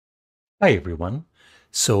Hi everyone.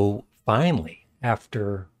 So finally,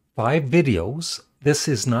 after 5 videos, this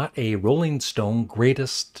is not a Rolling Stone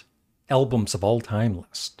greatest albums of all time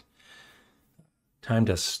list. Time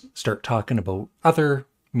to start talking about other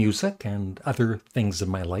music and other things in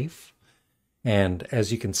my life. And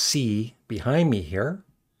as you can see behind me here,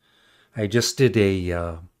 I just did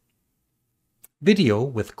a video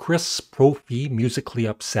with Chris Profi, Musically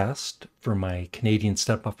Obsessed, for my Canadian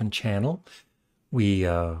Stud Muffin channel. We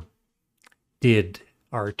did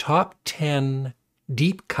our top 10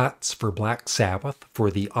 deep cuts for Black Sabbath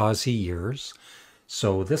for the Aussie years.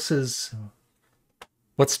 So this is,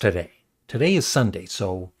 what's today? Today is Sunday,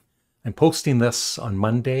 so I'm posting this on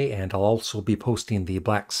Monday, and I'll also be posting the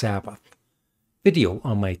Black Sabbath video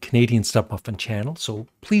on my Canadian Stud Muffin channel, so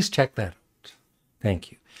please check that out.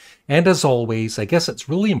 Thank you. And as always, I guess it's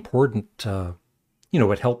really important,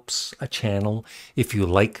 it helps a channel if you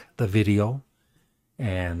like the video,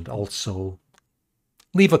 and also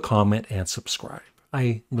leave a comment and subscribe.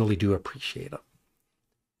 I really do appreciate it.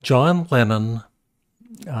 John Lennon,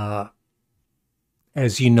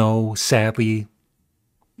 as you know, sadly,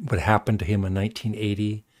 what happened to him in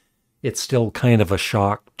 1980, it's still kind of a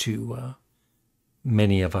shock to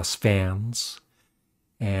many of us fans.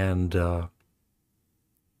 And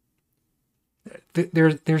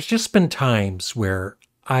there's just been times where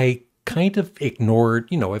I kind of ignored,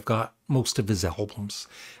 I've got most of his albums,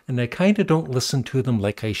 and I kind of don't listen to them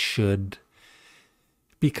like I should,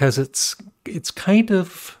 because it's kind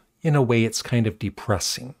of, in a way, it's kind of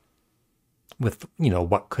depressing with,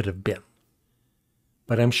 what could have been.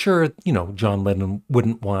 But I'm sure, John Lennon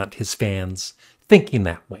wouldn't want his fans thinking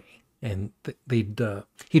that way, and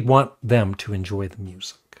he'd want them to enjoy the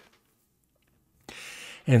music.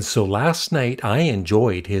 And so last night I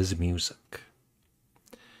enjoyed his music.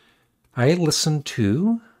 I listened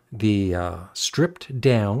to the stripped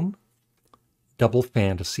down Double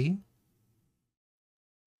Fantasy.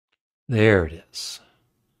 There it is.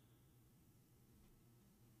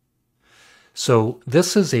 So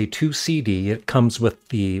this is a 2 CD. It comes with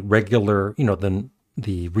the regular,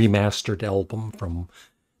 the remastered album from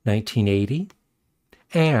 1980.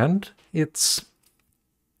 And it's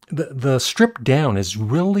the stripped down is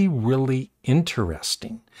really, really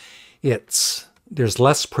interesting. There's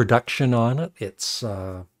less production on it.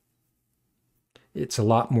 It's a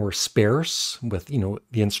lot more sparse with,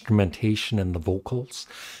 the instrumentation and the vocals.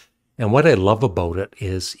 And what I love about it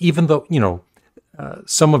is, even though,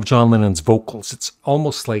 some of John Lennon's vocals, it's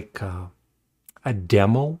almost like a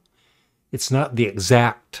demo. It's not the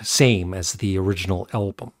exact same as the original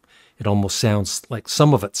album. It almost sounds like,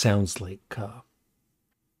 some of it sounds like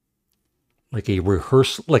a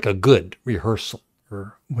rehearsal, like a good rehearsal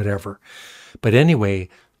or whatever. But anyway,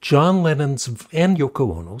 John Lennon's, and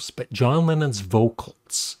Yoko Ono's, but John Lennon's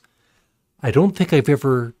vocals, I don't think I've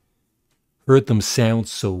ever heard them sound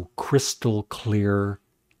so crystal clear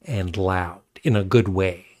and loud in a good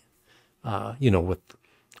way,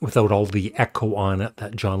 without all the echo on it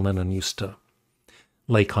that John Lennon used to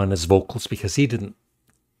like on his vocals, because he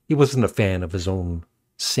wasn't a fan of his own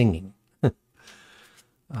singing.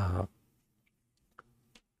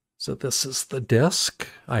 So this is the disc.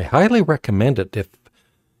 I highly recommend it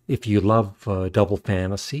if you love Double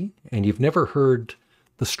Fantasy and you've never heard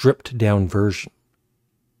the stripped down version.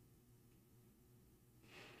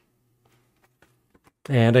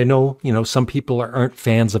 And I know, some people aren't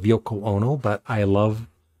fans of Yoko Ono, but I love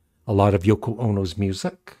a lot of Yoko Ono's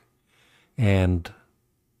music and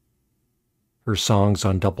her songs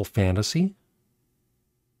on Double Fantasy.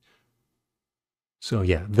 So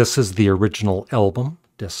yeah, this is the original album,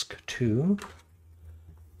 disc 2.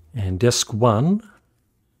 And disc 1,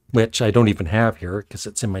 which I don't even have here because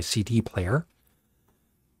it's in my CD player.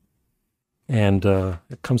 And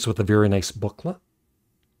it comes with a very nice booklet.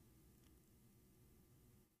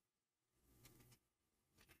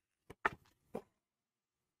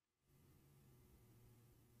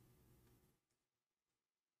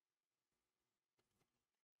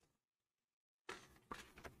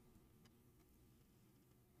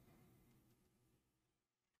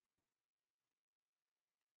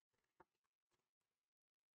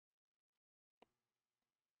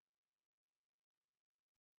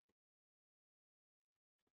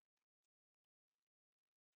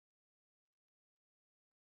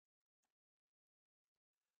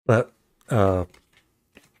 But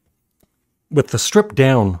with the stripped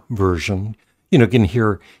down version, you can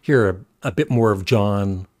hear a bit more of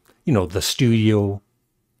John, the studio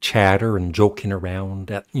chatter and joking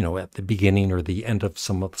around at the beginning or the end of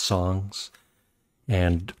some of the songs.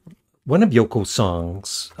 And one of Yoko's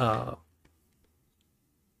songs,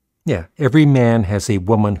 Yeah, every man has a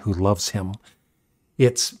woman who loves him.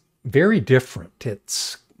 It's very different.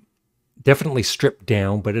 It's definitely stripped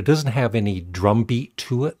down, but it doesn't have any drum beat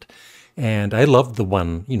to it. And I love the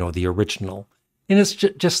one, the original. And it's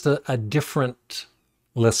just a different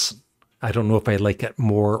listen. I don't know if I like it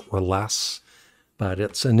more or less, but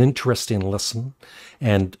it's an interesting listen.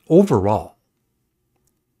 And overall,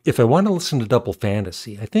 if I want to listen to double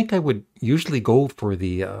fantasy, I think I would usually go for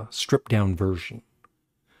the stripped down version.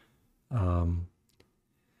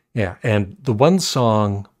 Yeah, and the one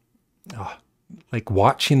song, like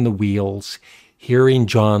watching the wheels, hearing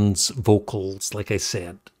John's vocals, like I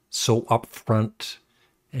said, so upfront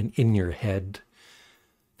and in your head.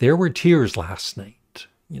 There were tears last night.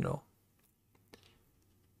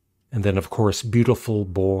 And then, of course, Beautiful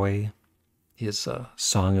Boy is a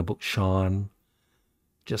song about Sean,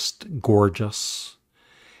 just gorgeous.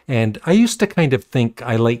 And I used to kind of think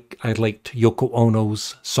I liked Yoko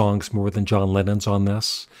Ono's songs more than John Lennon's on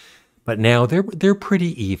this, but now they're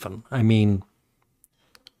pretty even. I mean,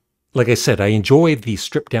 like I said, I enjoy the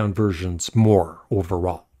stripped down versions more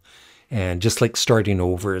overall. And just like Starting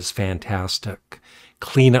Over is fantastic.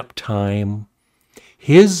 Clean Up Time.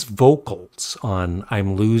 His vocals on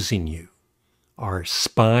I'm Losing You are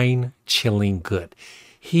spine-chilling good.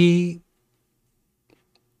 He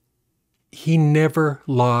never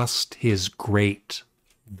lost his great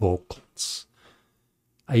vocals.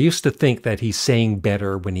 I used to think that he sang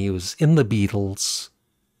better when he was in the Beatles,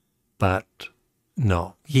 but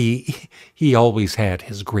no, he always had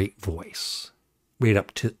his great voice right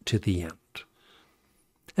up to the end.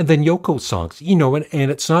 And then Yoko's songs, and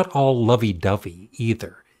it's not all lovey-dovey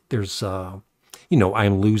either. There's, I'm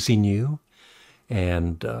Losing You,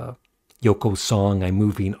 and Yoko's song, I'm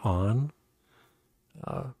Moving On.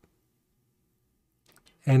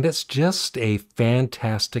 And it's just a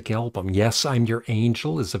fantastic album. Yes, I'm Your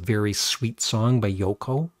Angel is a very sweet song by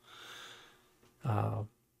Yoko.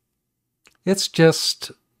 It's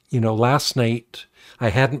just, last night, I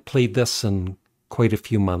hadn't played this in quite a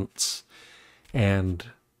few months. And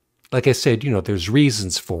like I said, there's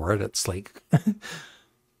reasons for it. It's like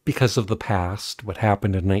because of the past, what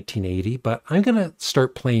happened in 1980. But I'm going to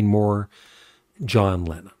start playing more John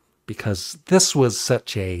Lennon because this was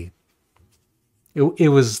such a... It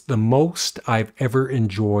was the most I've ever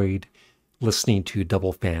enjoyed listening to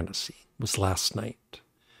Double Fantasy was last night.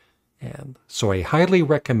 And so I highly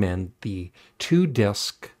recommend the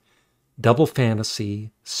 2-disc Double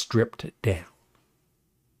Fantasy stripped down.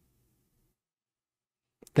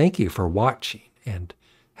 Thank you for watching and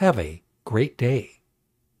have a great day.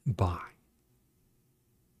 Bye.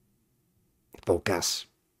 Focus.